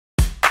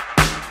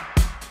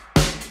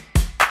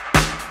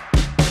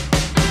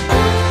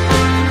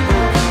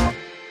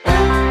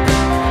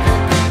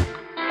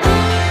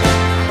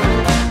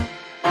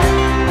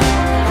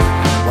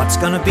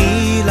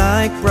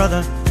like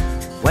brother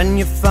when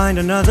you find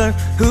another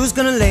who's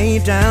gonna lay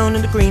down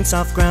in the green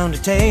soft ground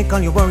to take all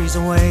your worries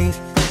away.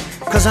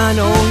 Cause I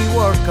know you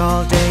work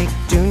all day,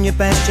 doing your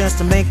best just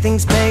to make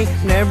things pay,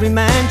 and every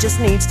man just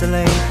needs to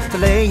lay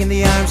in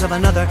the arms of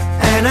another.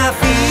 And I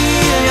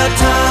feel your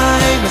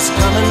time is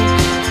coming,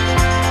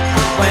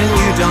 when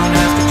you don't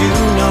have to do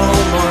no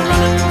more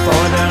running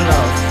for their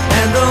love.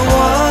 And the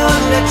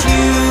one that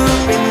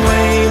you've been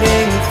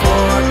waiting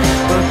for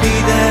will be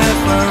there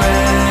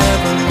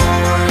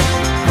forevermore.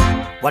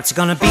 What's it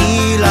gonna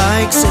be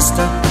like,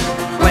 sister,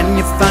 when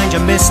you find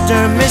your Mr.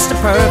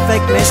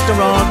 Perfect, Mr.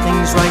 All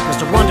Things Right,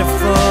 Mr.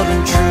 Wonderful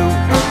and True?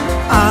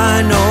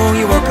 I know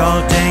you work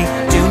all day,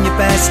 doing your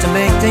best to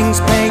make things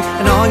pay,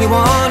 and all you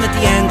want at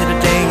the end of the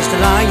day is to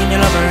lie in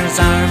your lover's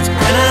arms.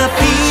 And I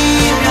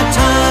feel your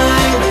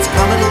time is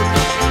coming,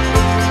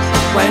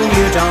 when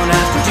you don't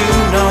have to do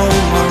no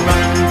more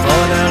running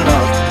for their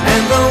love.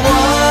 And the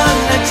one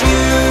that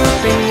you've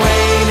been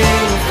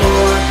waiting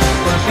for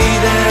will be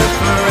there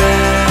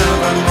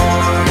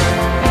forevermore.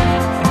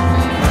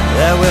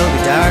 There will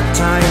be dark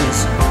times,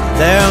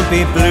 there'll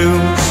be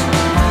blues,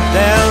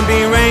 there'll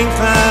be rain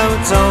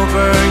clouds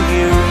over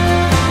you.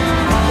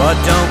 But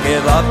don't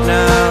give up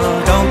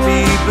now, don't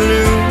be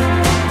blue,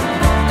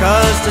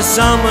 'cause there's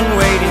someone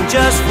waiting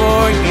just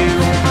for you.